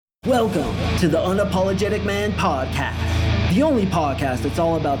Welcome to the Unapologetic Man Podcast, the only podcast that's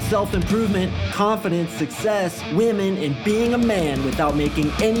all about self-improvement, confidence, success, women, and being a man without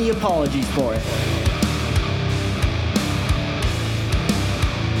making any apologies for it.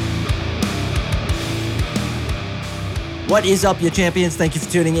 What is up, you champions? Thank you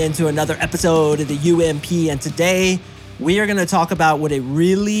for tuning in to another episode of the UMP, and today we are going to talk about what it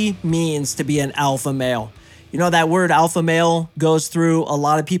really means to be an alpha male. You know, that word alpha male goes through a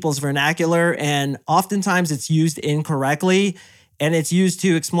lot of people's vernacular, and oftentimes it's used incorrectly, and it's used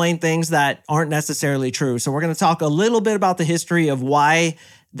to explain things that aren't necessarily true. So we're going to talk a little bit about the history of why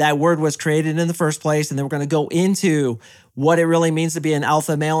that word was created in the first place, and then we're going to go into what it really means to be an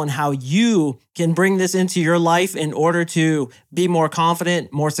alpha male and how you can bring this into your life in order to be more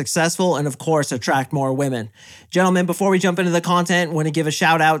confident, more successful, and of course, attract more women. Gentlemen, before we jump into the content, I want to give a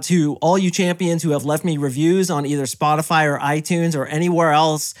shout out to all you champions who have left me reviews on either Spotify or iTunes or anywhere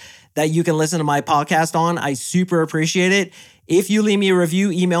else that you can listen to my podcast on. I super appreciate it. If you leave me a review,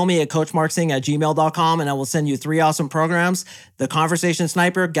 email me at coachmarksing@gmail.com and I will send you 3 awesome programs: the Conversation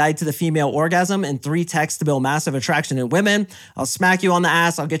Sniper, Guide to the Female Orgasm, and 3 texts to build massive attraction in women. I'll smack you on the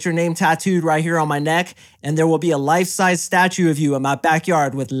ass. I'll get your name tattooed right here on my neck, and there will be a life-size statue of you in my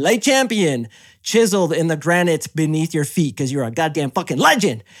backyard with Late Champion chiseled in the granite beneath your feet because you're a goddamn fucking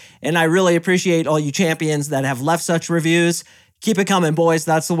legend. And I really appreciate all you champions that have left such reviews. Keep it coming, boys.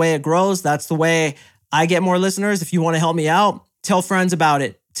 That's the way it grows. That's the way I get more listeners. If you want to help me out, tell friends about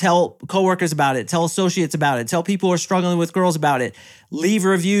it. Tell coworkers about it. Tell associates about it. Tell people who are struggling with girls about it. Leave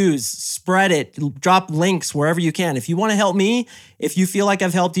reviews, spread it, drop links wherever you can. If you want to help me, if you feel like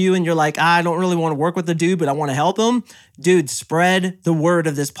I've helped you and you're like, I don't really want to work with the dude, but I want to help him, dude, spread the word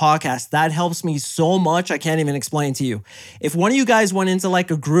of this podcast. That helps me so much. I can't even explain to you. If one of you guys went into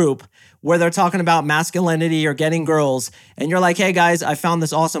like a group where they're talking about masculinity or getting girls, and you're like, hey guys, I found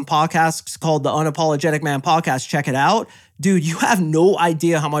this awesome podcast. It's called the Unapologetic Man Podcast. Check it out. Dude, you have no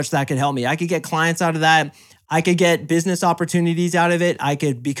idea how much that could help me. I could get clients out of that. I could get business opportunities out of it. I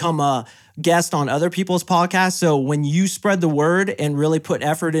could become a guest on other people's podcasts. So when you spread the word and really put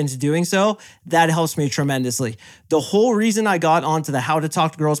effort into doing so, that helps me tremendously. The whole reason I got onto the How to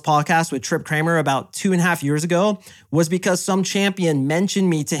Talk to Girls podcast with Trip Kramer about 2.5 years ago was because some champion mentioned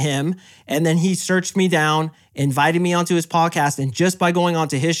me to him, and then he searched me down, invited me onto his podcast, and just by going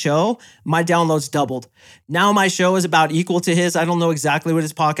onto his show, my downloads doubled. Now my show is about equal to his. I don't know exactly what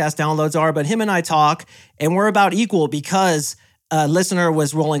his podcast downloads are, but him and I talk, and we're about equal because a listener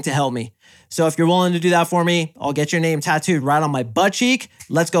was willing to help me. So if you're willing to do that for me, I'll get your name tattooed right on my butt cheek.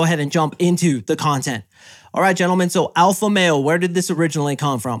 Let's go ahead and jump into the content. All right, gentlemen. So alpha male, where did this originally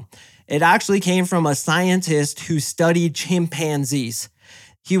come from? It actually came from a scientist who studied chimpanzees.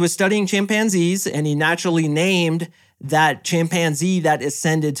 He was studying chimpanzees, and he naturally named that chimpanzee that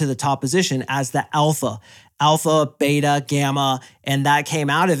ascended to the top position as the alpha. Alpha, beta, gamma, and that came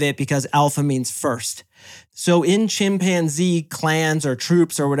out of it because alpha means first. So in chimpanzee clans or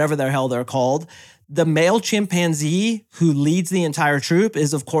troops or whatever the hell they're called, the male chimpanzee who leads the entire troop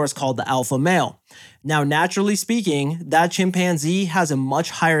is of course called the alpha male. Now, naturally speaking, that chimpanzee has a much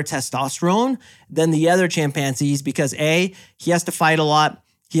higher testosterone than the other chimpanzees because A, he has to fight a lot.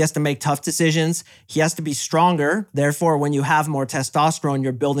 He has to make tough decisions. He has to be stronger. Therefore, when you have more testosterone,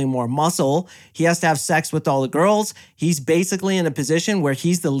 you're building more muscle. He has to have sex with all the girls. He's basically in a position where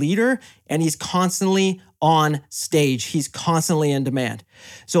he's the leader and he's constantly on stage. He's constantly in demand.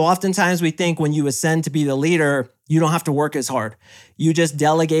 So oftentimes we think when you ascend to be the leader, you don't have to work as hard. You just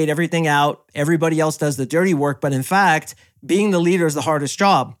delegate everything out. Everybody else does the dirty work. But in fact, being the leader is the hardest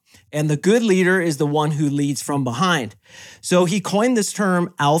job. And the good leader is the one who leads from behind. So he coined this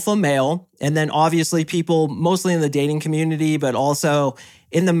term alpha male. And then obviously people, mostly in the dating community, but also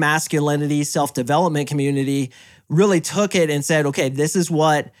in the masculinity, self-development community, really took it and said, okay, this is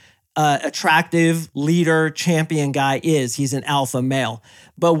what attractive leader champion guy is. He's an alpha male.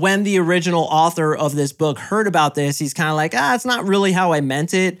 But when the original author of this book heard about this, he's kind of like, it's not really how I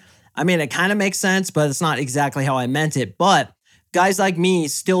meant it. I mean, it kind of makes sense, but it's not exactly how I meant it. But guys like me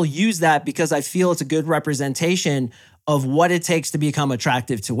still use that because I feel it's a good representation of what it takes to become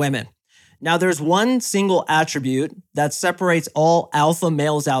attractive to women. Now, there's one single attribute that separates all alpha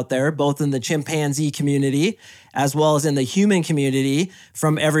males out there, both in the chimpanzee community as well as in the human community,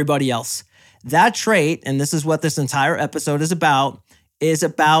 from everybody else. That trait, and this is what this entire episode is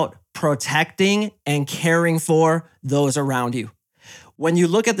about protecting and caring for those around you. When you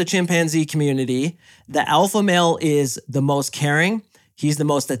look at the chimpanzee community, the alpha male is the most caring. He's the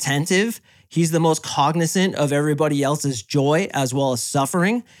most attentive. He's the most cognizant of everybody else's joy as well as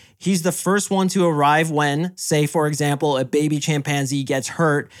suffering. He's the first one to arrive when, say, for example, a baby chimpanzee gets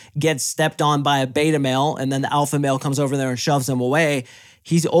hurt, gets stepped on by a beta male, and then the alpha male comes over there and shoves him away.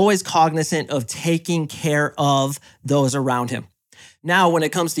 He's always cognizant of taking care of those around him. Now, when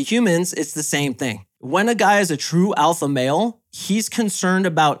it comes to humans, it's the same thing. When a guy is a true alpha male, he's concerned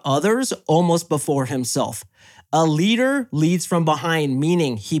about others almost before himself. A leader leads from behind,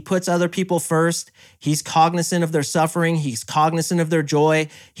 meaning he puts other people first. He's cognizant of their suffering. He's cognizant of their joy.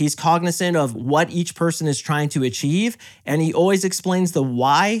 He's cognizant of what each person is trying to achieve. And he always explains the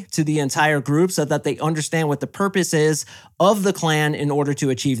why to the entire group so that they understand what the purpose is of the clan in order to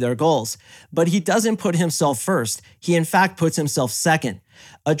achieve their goals. But he doesn't put himself first. He, in fact, puts himself second.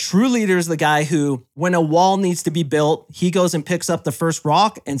 A true leader is the guy who, when a wall needs to be built, he goes and picks up the first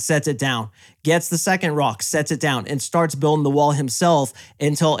rock and sets it down, gets the second rock, sets it down, and starts building the wall himself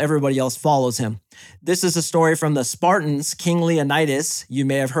until everybody else follows him. This is a story from the Spartans. King Leonidas, you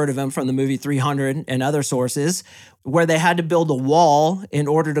may have heard of him from the movie 300 and other sources, where they had to build a wall in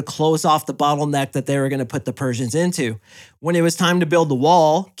order to close off the bottleneck that they were going to put the Persians into. When it was time to build the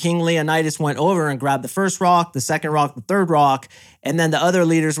wall, King Leonidas went over and grabbed the first rock, the second rock, the third rock, and then the other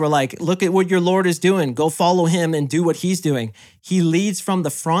leaders were like, look at what your Lord is doing. Go follow him and do what he's doing. He leads from the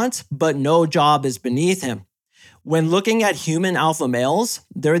front, but no job is beneath him. When looking at human alpha males,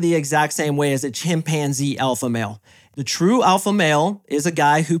 they're the exact same way as a chimpanzee alpha male. The true alpha male is a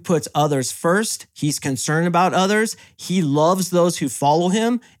guy who puts others first. He's concerned about others. He loves those who follow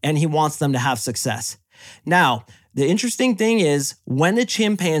him, and he wants them to have success. Now, the interesting thing is when a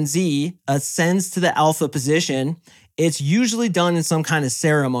chimpanzee ascends to the alpha position, it's usually done in some kind of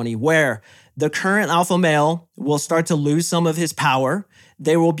ceremony where the current alpha male will start to lose some of his power.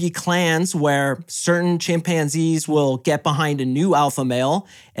 There will be clans where certain chimpanzees will get behind a new alpha male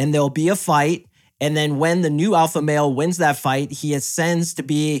and there'll be a fight. And then when the new alpha male wins that fight, he ascends to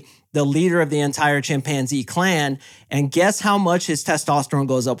be the leader of the entire chimpanzee clan. And guess how much his testosterone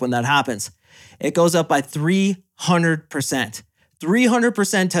goes up when that happens? It goes up by 300%. 300%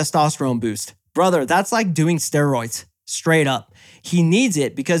 testosterone boost. Brother, that's like doing steroids, straight up. He needs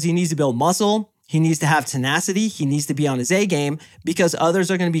it because he needs to build muscle. He needs to have tenacity. He needs to be on his A game because others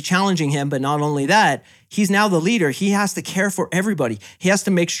are going to be challenging him. But not only that, he's now the leader. He has to care for everybody. He has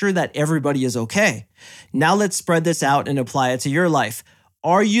to make sure that everybody is okay. Now let's spread this out and apply it to your life.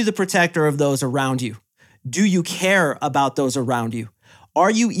 Are you the protector of those around you? Do you care about those around you?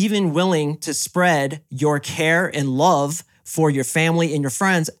 Are you even willing to spread your care and love for your family and your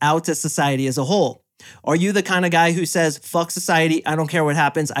friends out to society as a whole? Are you the kind of guy who says, fuck society, I don't care what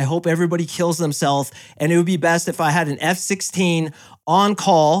happens, I hope everybody kills themselves, and it would be best if I had an F-16 on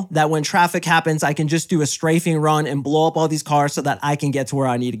call that when traffic happens, I can just do a strafing run and blow up all these cars so that I can get to where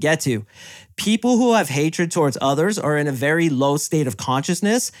I need to get to? People who have hatred towards others are in a very low state of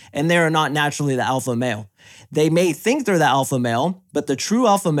consciousness, and they are not naturally the alpha male. They may think they're the alpha male, but the true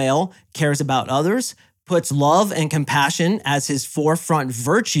alpha male cares about others, puts love and compassion as his forefront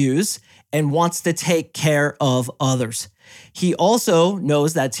virtues, and wants to take care of others. He also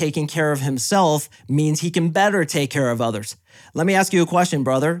knows that taking care of himself means he can better take care of others. Let me ask you a question,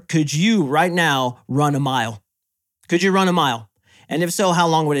 brother. Could you right now run a mile? Could you run a mile? And if so, how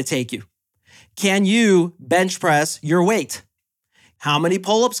long would it take you? Can you bench press your weight? How many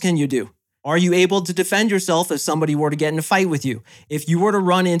pull-ups can you do? Are you able to defend yourself if somebody were to get in a fight with you? If you were to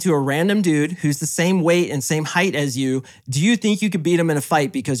run into a random dude who's the same weight and same height as you, do you think you could beat him in a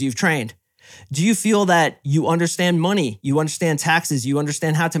fight because you've trained? Do you feel that you understand money, you understand taxes, you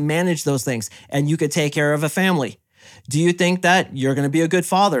understand how to manage those things, and you could take care of a family? Do you think that you're going to be a good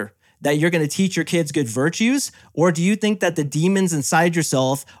father, that you're going to teach your kids good virtues? Or do you think that the demons inside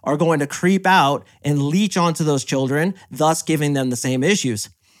yourself are going to creep out and leech onto those children, thus giving them the same issues?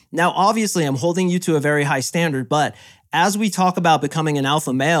 Now, obviously, I'm holding you to a very high standard, but as we talk about becoming an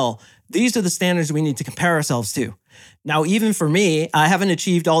alpha male, these are the standards we need to compare ourselves to. Now, even for me, I haven't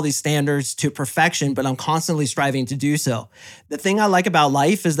achieved all these standards to perfection, but I'm constantly striving to do so. The thing I like about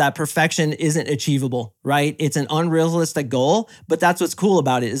life is that perfection isn't achievable, right? It's an unrealistic goal, but that's what's cool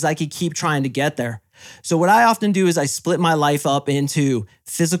about it, is I could keep trying to get there. So what I often do is I split my life up into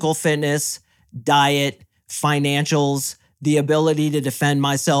physical fitness, diet, financials, the ability to defend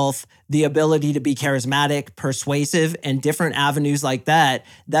myself, the ability to be charismatic, persuasive, and different avenues like that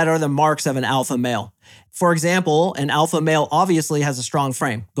are the marks of an alpha male. For example, an alpha male obviously has a strong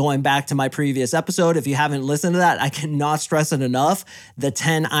frame. Going back to my previous episode, if you haven't listened to that, I cannot stress it enough. The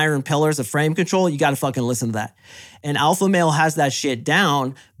 10 iron pillars of frame control, you gotta fucking listen to that. An alpha male has that shit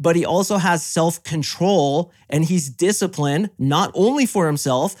down, but he also has self-control and he's disciplined not only for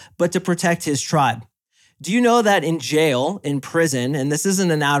himself, but to protect his tribe. Do you know that in jail, in prison, and this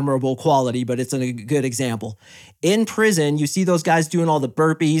isn't an admirable quality, but it's a good example. In prison, you see those guys doing all the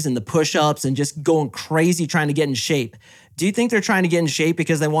burpees and the push-ups and just going crazy trying to get in shape. Do you think they're trying to get in shape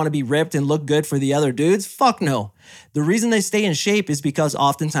because they want to be ripped and look good for the other dudes? Fuck no. The reason they stay in shape is because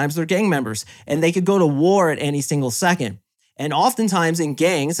oftentimes they're gang members and they could go to war at any single second. And oftentimes in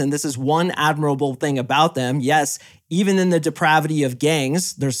gangs, and this is one admirable thing about them, yes, even in the depravity of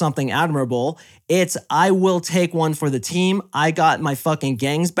gangs, there's something admirable. It's, I will take one for the team. I got my fucking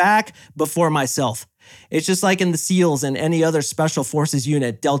gangs back before myself. It's just like in the SEALs and any other special forces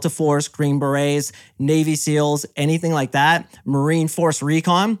unit, Delta Force, Green Berets, Navy SEALs, anything like that, Marine Force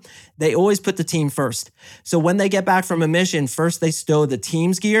Recon, they always put the team first. So when they get back from a mission, first they stow the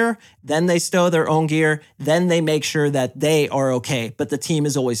team's gear, then they stow their own gear, then they make sure that they are okay, but the team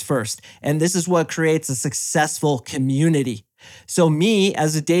is always first. And this is what creates a successful community. So me,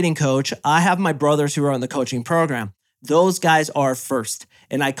 as a dating coach, I have my brothers who are on the coaching program. Those guys are first.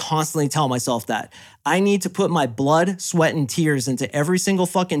 And I constantly tell myself that. I need to put my blood, sweat, and tears into every single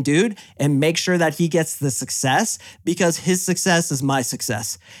fucking dude and make sure that he gets the success because his success is my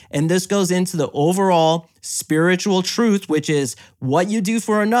success. And this goes into the overall spiritual truth, which is what you do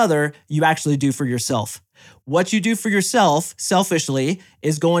for another, you actually do for yourself. What you do for yourself, selfishly,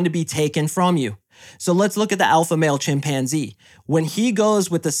 is going to be taken from you. So let's look at the alpha male chimpanzee. When he goes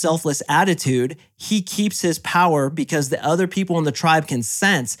with the selfless attitude, he keeps his power because the other people in the tribe can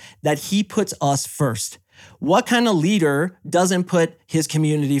sense that he puts us first. What kind of leader doesn't put his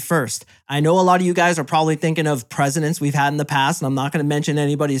community first? I know a lot of you guys are probably thinking of presidents we've had in the past, and I'm not going to mention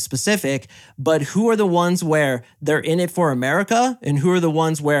anybody specific, but who are the ones where they're in it for America and who are the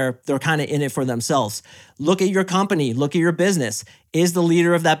ones where they're kind of in it for themselves? Look at your company, look at your business. Is the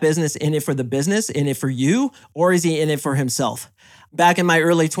leader of that business in it for the business, in it for you, or is he in it for himself? Back in my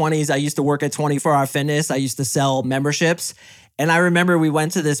early 20s, I used to work at 24 Hour Fitness. I used to sell memberships. And I remember we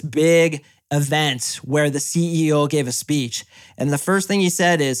went to this big event where the CEO gave a speech. And the first thing he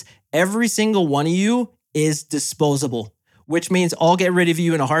said is, every single one of you is disposable, which means I'll get rid of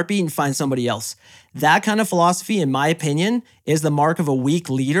you in a heartbeat and find somebody else. That kind of philosophy, in my opinion, is the mark of a weak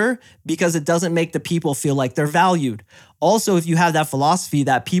leader because it doesn't make the people feel like they're valued. Also, if you have that philosophy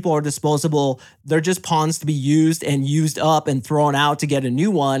that people are disposable, they're just pawns to be used and used up and thrown out to get a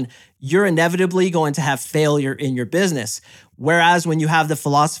new one, you're inevitably going to have failure in your business. Whereas when you have the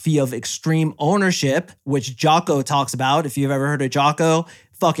philosophy of extreme ownership, which Jocko talks about, if you've ever heard of Jocko,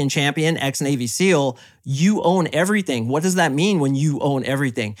 fucking champion, ex-Navy SEAL, you own everything. What does that mean when you own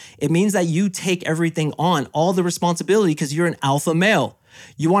everything? It means that you take everything on, all the responsibility, because you're an alpha male.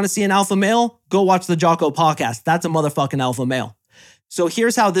 You want to see an alpha male? Go watch the Jocko podcast. That's a motherfucking alpha male. So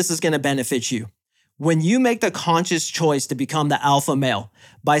here's how this is going to benefit you. When you make the conscious choice to become the alpha male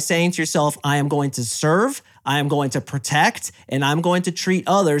by saying to yourself, I am going to serve, I am going to protect, and I'm going to treat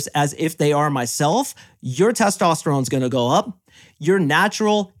others as if they are myself, your testosterone is going to go up. Your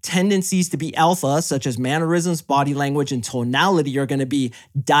natural tendencies to be alpha, such as mannerisms, body language, and tonality, are going to be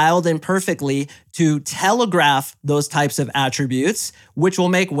dialed in perfectly to telegraph those types of attributes, which will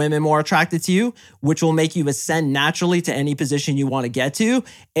make women more attracted to you, which will make you ascend naturally to any position you want to get to.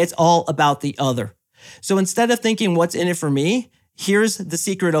 It's all about the other. So instead of thinking, what's in it for me? Here's the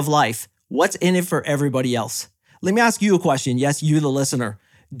secret of life. What's in it for everybody else? Let me ask you a question. Yes, you, the listener.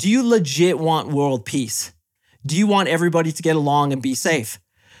 Do you legit want world peace? Do you want everybody to get along and be safe?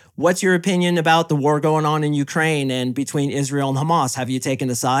 What's your opinion about the war going on in Ukraine and between Israel and Hamas? Have you taken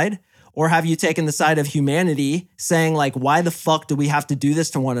a side? Or have you taken the side of humanity, saying like, why the fuck do we have to do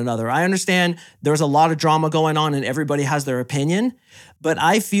this to one another? I understand there's a lot of drama going on and everybody has their opinion, but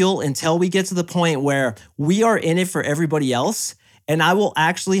I feel until we get to the point where we are in it for everybody else, and I will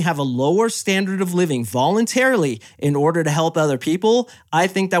actually have a lower standard of living voluntarily in order to help other people, I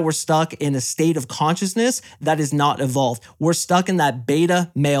think that we're stuck in a state of consciousness that is not evolved. We're stuck in that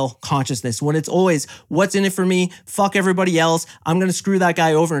beta male consciousness when it's always, what's in it for me? Fuck everybody else. I'm going to screw that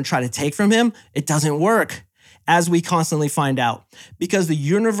guy over and try to take from him. It doesn't work, as we constantly find out. Because the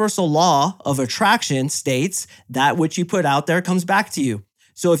universal law of attraction states that which you put out there comes back to you.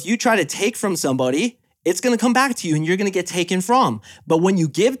 So if you try to take from somebody, it's going to come back to you and you're going to get taken from. But when you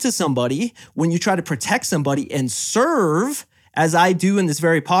give to somebody, when you try to protect somebody and serve, as I do in this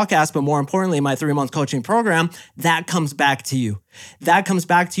very podcast, but more importantly, in my 3-month coaching program, that comes back to you. That comes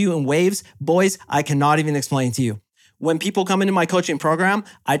back to you in waves, boys, I cannot even explain to you. When people come into my coaching program,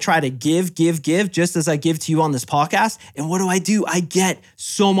 I try to give, just as I give to you on this podcast. And what do? I get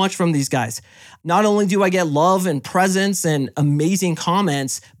so much from these guys. Not only do I get love and presence and amazing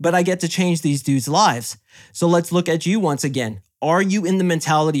comments, but I get to change these dudes' lives. So let's look at you once again. Are you in the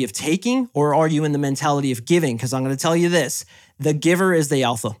mentality of taking or are you in the mentality of giving? Because I'm going to tell you this, the giver is the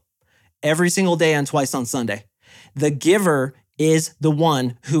alpha every single day and twice on Sunday. The giver is the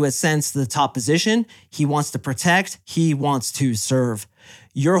one who ascends to the top position. He wants to protect. He wants to serve.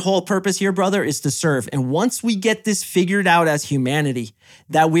 Your whole purpose here, brother, is to serve. And once we get this figured out as humanity,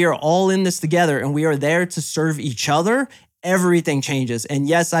 that we are all in this together and we are there to serve each other, everything changes. And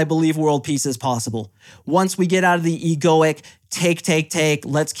yes, I believe world peace is possible. Once we get out of the egoic, take,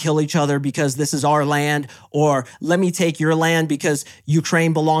 let's kill each other because this is our land, or let me take your land because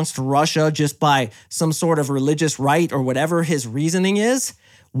Ukraine belongs to Russia just by some sort of religious right or whatever his reasoning is.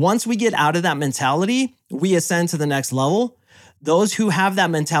 Once we get out of that mentality, we ascend to the next level. Those who have that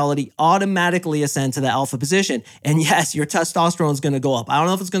mentality automatically ascend to the alpha position. And yes, your testosterone is going to go up. I don't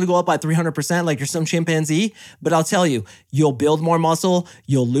know if it's going to go up by 300% like you're some chimpanzee, but I'll tell you, you'll build more muscle,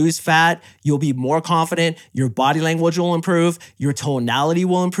 you'll lose fat, you'll be more confident, your body language will improve, your tonality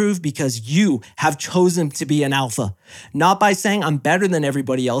will improve because you have chosen to be an alpha. Not by saying I'm better than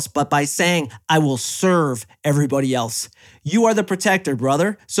everybody else, but by saying I will serve everybody else. You are the protector,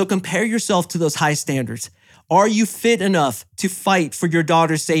 brother. So compare yourself to those high standards. Are you fit enough to fight for your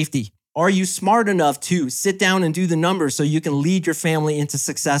daughter's safety? Are you smart enough to sit down and do the numbers so you can lead your family into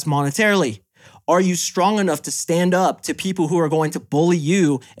success monetarily? Are you strong enough to stand up to people who are going to bully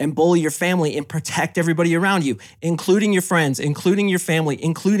you and bully your family and protect everybody around you, including your friends, including your family,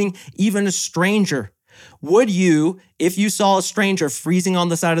 including even a stranger? Would you, if you saw a stranger freezing on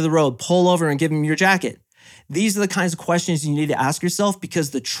the side of the road, pull over and give him your jacket? These are the kinds of questions you need to ask yourself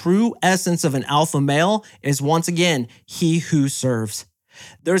because the true essence of an alpha male is, once again, he who serves.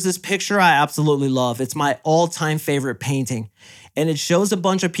 There's this picture I absolutely love. It's my all-time favorite painting. And it shows a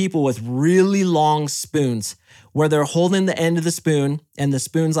bunch of people with really long spoons where they're holding the end of the spoon and the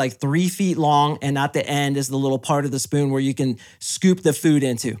spoon's like 3 feet long. And at the end is the little part of the spoon where you can scoop the food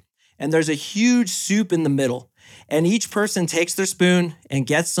into. And there's a huge soup in the middle. And each person takes their spoon and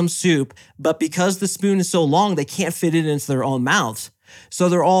gets some soup, but because the spoon is so long, they can't fit it into their own mouths. So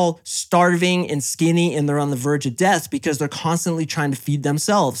they're all starving and skinny and they're on the verge of death because they're constantly trying to feed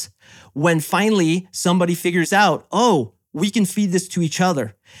themselves. When finally somebody figures out, oh, we can feed this to each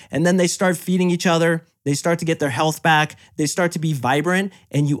other. And then they start feeding each other. They start to get their health back. They start to be vibrant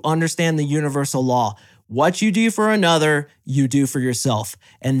and you understand the universal law. What you do for another, you do for yourself.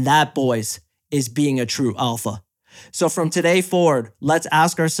 And that, boys, is being a true alpha. So from today forward, let's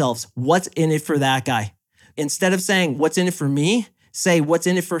ask ourselves, what's in it for that guy? Instead of saying, what's in it for me? Say, what's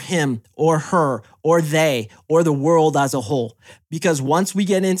in it for him or her or they or the world as a whole? Because once we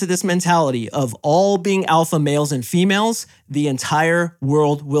get into this mentality of all being alpha males and females, the entire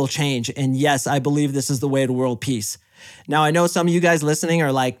world will change. And yes, I believe this is the way to world peace. Now, I know some of you guys listening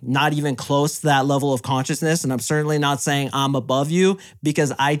are like not even close to that level of consciousness, and I'm certainly not saying I'm above you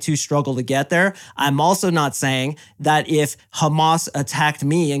because I too struggle to get there. I'm also not saying that if Hamas attacked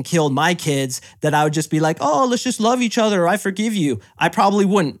me and killed my kids, that I would just be like, oh, let's just love each other. I forgive you. I probably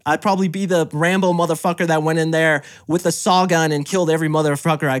wouldn't. I'd probably be the Rambo motherfucker that went in there with a saw gun and killed every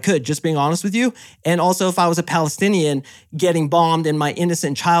motherfucker I could, just being honest with you. And also, if I was a Palestinian getting bombed and my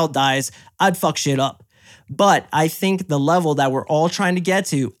innocent child dies, I'd fuck shit up. But I think the level that we're all trying to get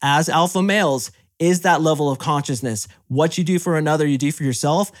to as alpha males is that level of consciousness. What you do for another, you do for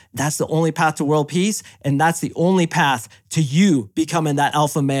yourself. That's the only path to world peace. And that's the only path to you becoming that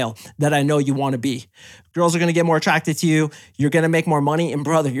alpha male that I know you want to be. Girls are going to get more attracted to you. You're going to make more money. And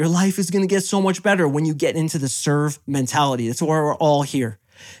brother, your life is going to get so much better when you get into the serve mentality. That's where we're all here.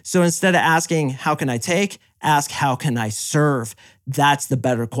 So instead of asking, how can I take? Ask, how can I serve? That's the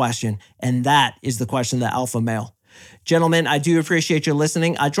better question. And that is the question of the alpha male. Gentlemen, I do appreciate you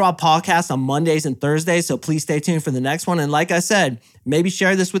listening. I drop podcasts on Mondays and Thursdays, so please stay tuned for the next one. And like I said, maybe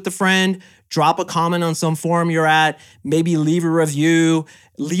share this with a friend, drop a comment on some forum you're at, maybe leave a review,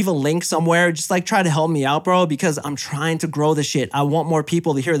 leave a link somewhere. Just like try to help me out, bro, because I'm trying to grow the shit. I want more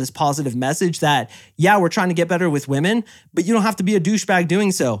people to hear this positive message that, yeah, we're trying to get better with women, but you don't have to be a douchebag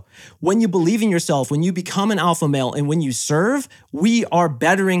doing so. When you believe in yourself, when you become an alpha male, and when you serve, we are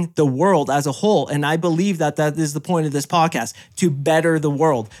bettering the world as a whole. And I believe that that is the point of this podcast, to better the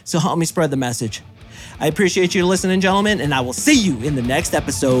world. So help me spread the message. I appreciate you listening, gentlemen, and I will see you in the next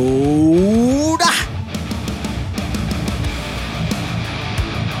episode.